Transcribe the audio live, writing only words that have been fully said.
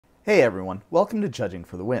Hey everyone, welcome to Judging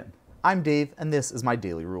for the Win. I'm Dave, and this is my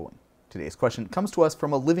daily ruling. Today's question comes to us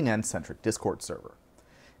from a living end-centric Discord server.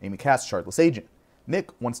 Amy casts Shardless Agent.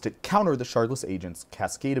 Nick wants to counter the Shardless Agent's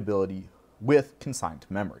cascade ability with Consign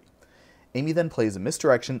to Memory. Amy then plays a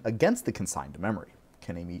Misdirection against the Consign to Memory.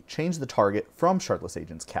 Can Amy change the target from Shardless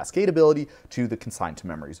Agent's cascade ability to the Consign to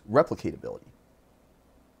Memory's replicate ability?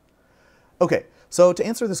 Okay, so to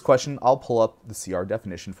answer this question, I'll pull up the CR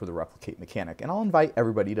definition for the replicate mechanic, and I'll invite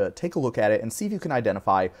everybody to take a look at it and see if you can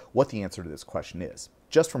identify what the answer to this question is,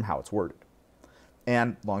 just from how it's worded.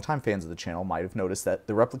 And longtime fans of the channel might have noticed that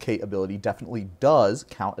the replicate ability definitely does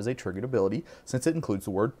count as a triggered ability since it includes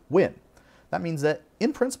the word win. That means that,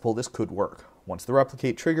 in principle, this could work. Once the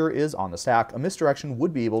replicate trigger is on the stack, a Misdirection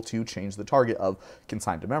would be able to change the target of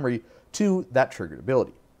Consign to Memory to that triggered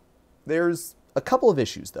ability. There's a couple of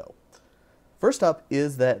issues, though. First up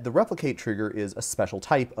is that the replicate trigger is a special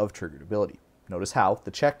type of triggered ability. Notice how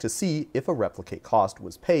the check to see if a replicate cost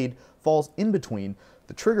was paid falls in between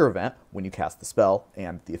the trigger event, when you cast the spell,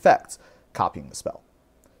 and the effects, copying the spell.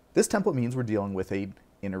 This template means we're dealing with an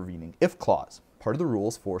intervening if clause. Part of the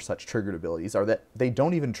rules for such triggered abilities are that they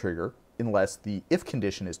don't even trigger unless the if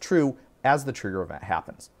condition is true as the trigger event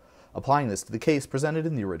happens. Applying this to the case presented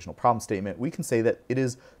in the original problem statement, we can say that it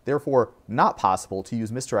is therefore not possible to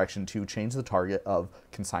use Misdirection to change the target of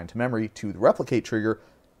Consign to Memory to the replicate trigger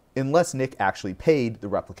unless Nick actually paid the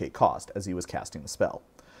replicate cost as he was casting the spell,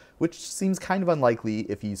 which seems kind of unlikely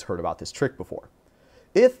if he's heard about this trick before.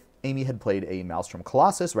 If Amy had played a Maelstrom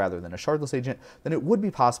Colossus rather than a Shardless Agent, then it would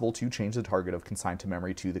be possible to change the target of Consign to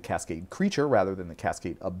Memory to the Cascade creature rather than the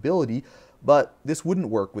Cascade ability, but this wouldn't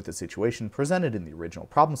work with the situation presented in the original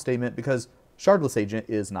problem statement because Shardless Agent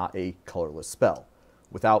is not a colorless spell.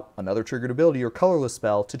 Without another triggered ability or colorless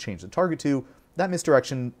spell to change the target to, that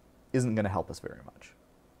Misdirection isn't going to help us very much.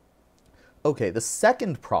 Okay, the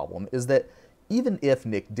second problem is that even if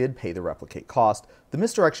Nick did pay the replicate cost, the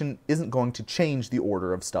Misdirection isn't going to change the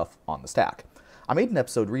order of stuff on the stack. I made an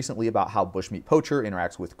episode recently about how Bushmeat Poacher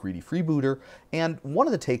interacts with Greedy Freebooter, and one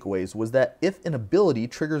of the takeaways was that if an ability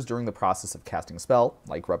triggers during the process of casting a spell,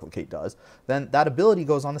 like Replicate does, then that ability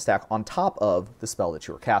goes on the stack on top of the spell that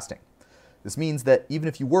you were casting. This means that even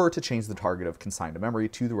if you were to change the target of Consign to Memory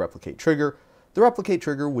to the Replicate trigger, the Replicate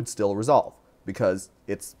trigger would still resolve, because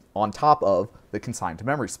it's on top of the Consign to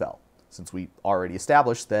Memory spell. Since we already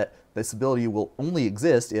established that this ability will only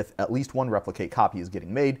exist if at least one replicate copy is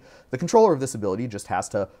getting made, the controller of this ability just has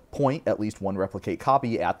to point at least one replicate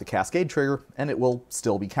copy at the cascade trigger, and it will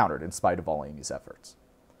still be countered in spite of all Amy's efforts.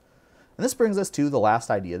 And this brings us to the last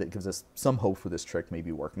idea that gives us some hope for this trick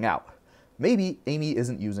maybe working out. Maybe Amy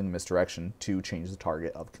isn't using Misdirection to change the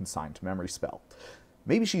target of Consign to Memory spell.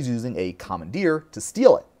 Maybe she's using a Commandeer to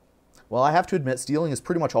steal it. Well, I have to admit, stealing is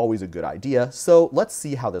pretty much always a good idea, so let's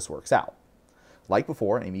see how this works out. Like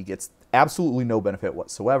before, Amy gets absolutely no benefit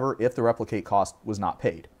whatsoever if the replicate cost was not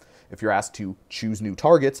paid. If you're asked to choose new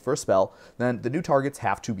targets for a spell, then the new targets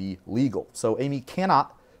have to be legal. So Amy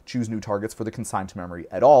cannot choose new targets for the Consign to Memory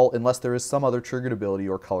at all unless there is some other triggered ability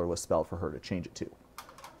or colorless spell for her to change it to.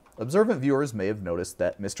 Observant viewers may have noticed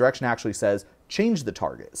that Misdirection actually says change the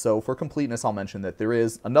target, so for completeness I'll mention that there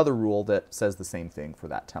is another rule that says the same thing for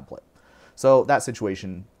that template. So that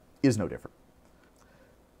situation is no different.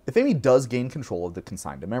 If Amy does gain control of the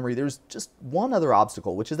Consign to Memory, there's just one other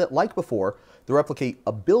obstacle, which is that, like before, the replicate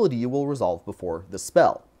ability will resolve before the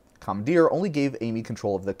spell. Commandeer only gave Amy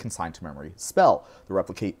control of the Consign to Memory spell. The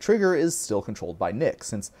replicate trigger is still controlled by Nick,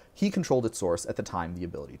 since he controlled its source at the time the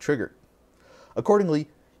ability triggered. Accordingly,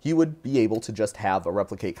 he would be able to just have a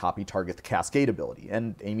replicate copy target the Cascade ability,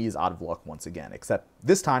 and Amy is out of luck once again, except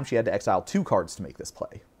this time she had to exile 2 cards to make this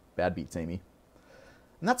play. Bad beats, Amy.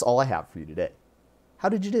 And that's all I have for you today. How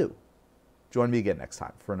did you do? Join me again next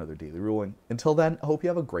time for another daily ruling. Until then, I hope you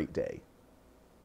have a great day.